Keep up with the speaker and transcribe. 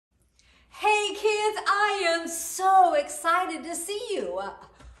am so excited to see you.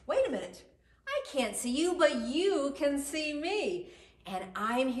 Wait a minute. I can't see you, but you can see me. And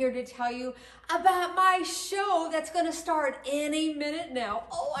I'm here to tell you about my show that's going to start any minute now.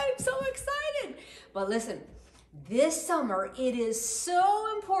 Oh, I'm so excited. But listen, this summer, it is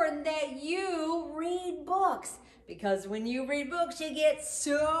so important that you read books, because when you read books, you get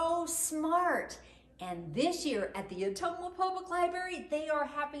so smart. And this year at the Ottumwa Public Library, they are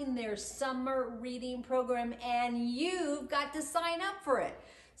having their summer reading program, and you've got to sign up for it.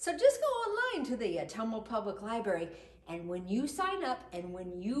 So just go online to the Ottumwa Public Library, and when you sign up and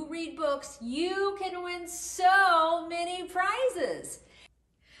when you read books, you can win so many prizes.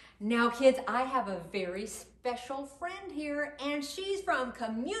 Now kids, I have a very special friend here, and she's from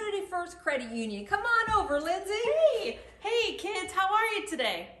Community First Credit Union. Come on over, Lindsay. Hey kids, how are you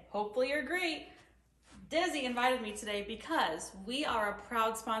today? Hopefully you're great. Dizzy invited me today because we are a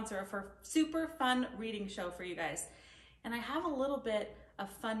proud sponsor of her super fun reading show for you guys. And I have a little bit of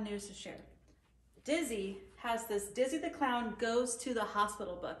fun news to share. Dizzy has this Dizzy the Clown Goes to the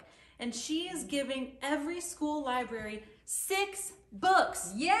Hospital book, and she is giving every school library 6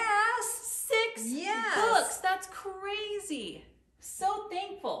 books. Yes. 6 books. That's crazy. So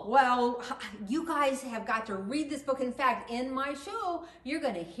thankful. Well, you guys have got to read this book. In fact, in my show, you're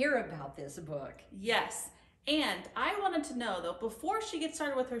going to hear about this book. Yes. And I wanted to know, though, before she gets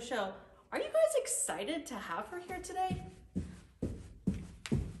started with her show, are you guys excited to have her here today?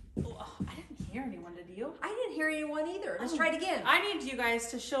 Oh, I didn't hear anyone, did you? I didn't hear anyone either. Let's try it again. I need you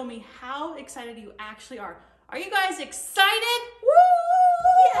guys to show me how excited you actually are. Are you guys excited? Woo!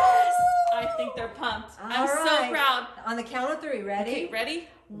 Yes! I think they're pumped. I'm so proud. On the count of 3, ready? Okay, ready?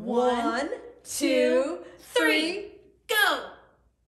 1, 2, 3, go!